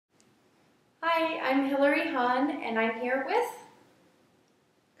Hi, I'm Hilary Hahn, and I'm here with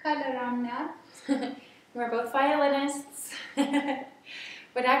Kala Ramnath. We're both violinists,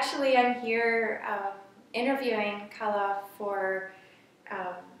 but actually I'm here interviewing Kala for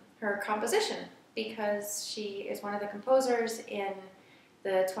her composition because she is one of the composers in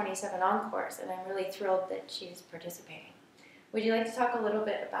the 27 Encores, and I'm really thrilled that she's participating. Would you like to talk a little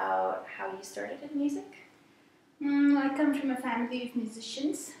bit about how you started in music? I come from a family of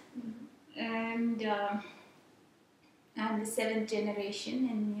musicians, and I'm the seventh generation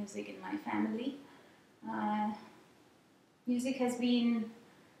in music in my family. Music has been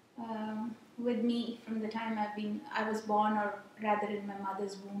with me from the time I was born, or rather in my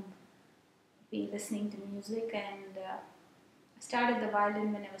mother's womb. Been listening to music, and I started the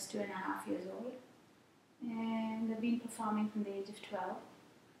violin when I was 2.5 years old, and I've been performing from the age of 12.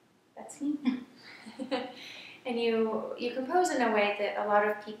 That's me. And you compose in a way that a lot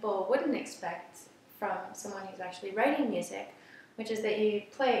of people wouldn't expect from someone who's actually writing music, which is that you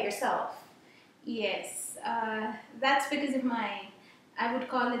play it yourself. Yes, that's because of I would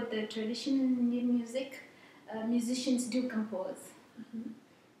call it the tradition in Indian music. Musicians do compose,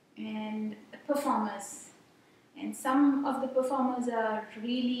 and performers. And some of the performers are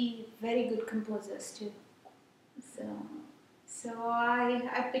really very good composers too. So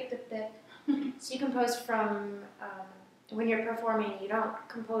I picked up that. So you compose from, when you're performing, you don't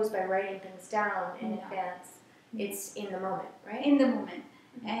compose by writing things down in advance. It's in the moment, right? In the moment.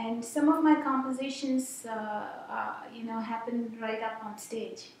 And some of my compositions, happen right up on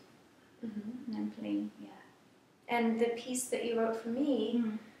stage. And I'm playing, And the piece that you wrote for me,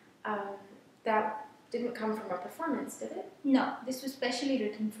 that didn't come from a performance, did it? No, this was specially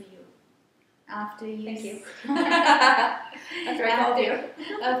written for you. After you. Thank you. After I called you.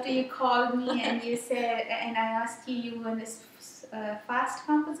 After you called me and you said, and I asked you, you want a fast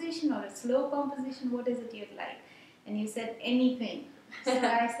composition or a slow composition? What is it you'd like? And you said anything. So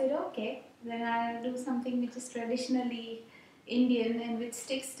I said, okay, then I'll do something which is traditionally Indian and which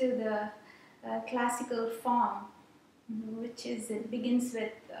sticks to the classical form, which it begins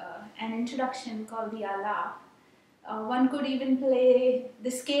with an introduction called the alap. One could even play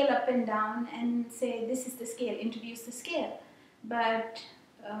the scale up and down and say, this is the scale, introduce the scale. But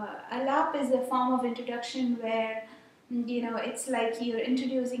alap is a form of introduction where, it's like you're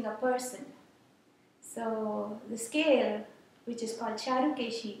introducing a person. So the scale, which is called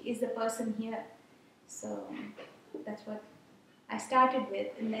Charukeshi, is the person here. So that's what I started with,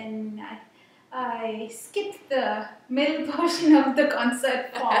 and then I skipped the middle portion of the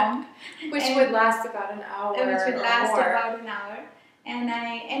concert form. Which would last about an hour. Which would last more. about an hour. And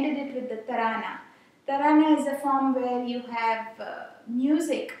I ended it with the tarana. Tarana is a form where you have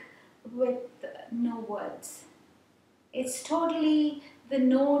music with no words. It's totally the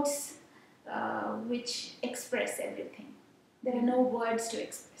notes which express everything. There are no words to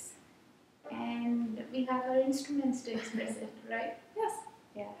express. And we have our instruments to express it, right? Yes.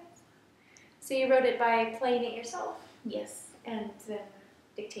 Yeah. So you wrote it by playing it yourself? Yes. And then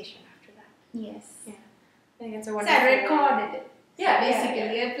dictation after that? Yes. Yeah. I think it's a wonderful So I recorded it. Yeah,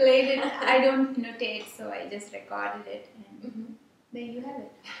 basically. I played it. I don't notate, so I just recorded it. And there you have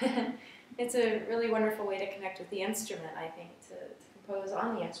it. It's a really wonderful way to connect with the instrument, I think, to compose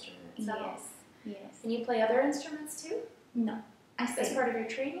on the instrument itself. Yes. And you play other instruments too? No. As part of your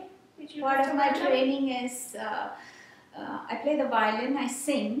training? Part of my training is I play the violin, I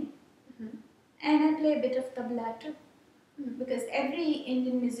sing, and I play a bit of tabla too. Because every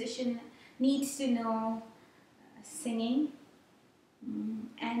Indian musician needs to know singing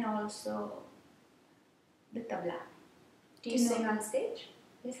and also the tabla. Do you sing on stage?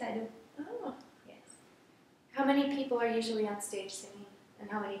 Yes, I do. Oh. Yes. How many people are usually on stage singing? And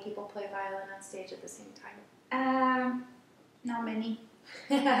how many people play violin on stage at the same time? Not many.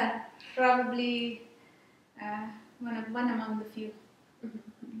 Probably one among the few.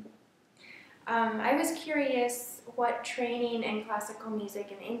 I was curious what training in classical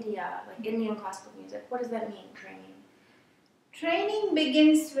music in India, like Indian classical music, what does that mean, training? Training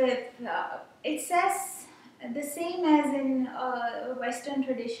begins with, it says the same as in Western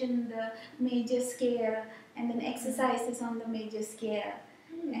tradition, the major scale, and then exercises on the major scale.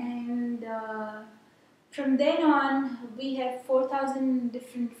 And from then on, we have 4,000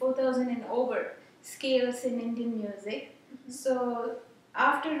 and over scales in Indian music. So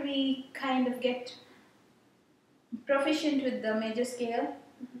after we kind of get proficient with the major scale,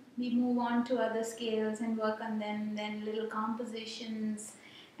 we move on to other scales and work on them, then little compositions,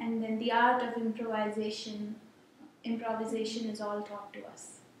 and then the art of improvisation. Improvisation is all taught to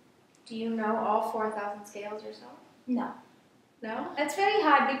us. Do you know all 4,000 scales yourself? No. No? That's very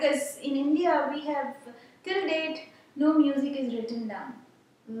hard because in India we have, till date, no music is written down.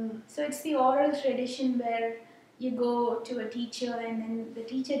 So it's the oral tradition where you go to a teacher and then the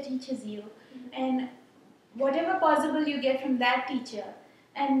teacher teaches you, and whatever possible you get from that teacher,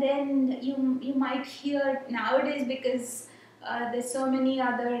 and then you might hear nowadays, because there's so many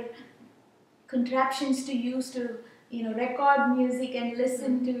other contraptions to use to record music and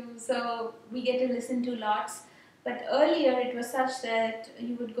listen to, so we get to listen to lots. But earlier it was such that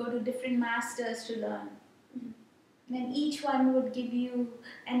you would go to different masters to learn. And each one would give you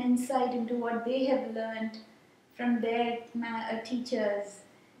an insight into what they have learned from their teachers.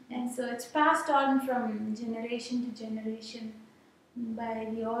 And so it's passed on from generation to generation by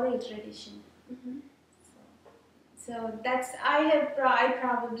the oral tradition. So that's, I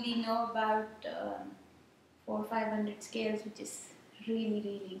probably know about 400 or 500 scales, which is really,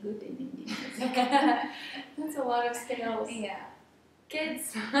 really good in Indian music. That's a lot of scales. Yeah.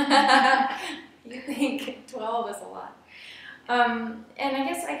 Kids, you think 12 is a lot. And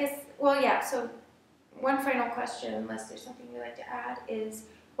I guess, well, yeah, so one final question, unless there's something you'd like to add, is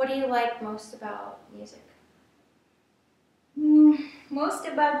what do you like most about music? Most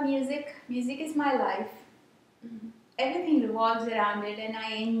about music is my life. Everything revolves around it, and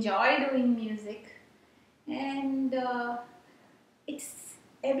I enjoy doing music. And it's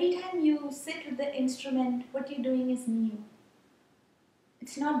every time you sit with the instrument, what you're doing is new.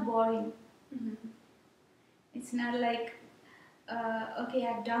 It's not boring. It's not like, okay,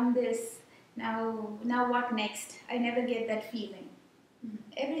 I've done this, now what next? I never get that feeling.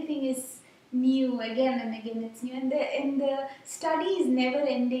 Everything is new again and again. It's new, and the study is never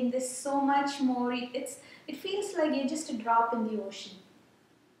ending. There's so much more. It feels like you're just a drop in the ocean.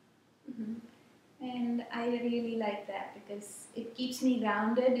 And I really like that because it keeps me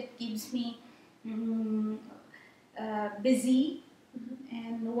grounded. It keeps me busy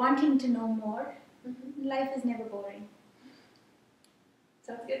and wanting to know more. Life is never boring.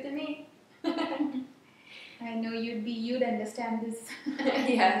 Sounds good to me. I know you'd understand this.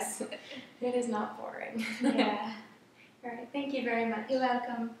 Yes, it is not boring. Yeah. All right, thank you very much. You're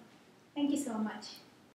welcome. Thank you so much.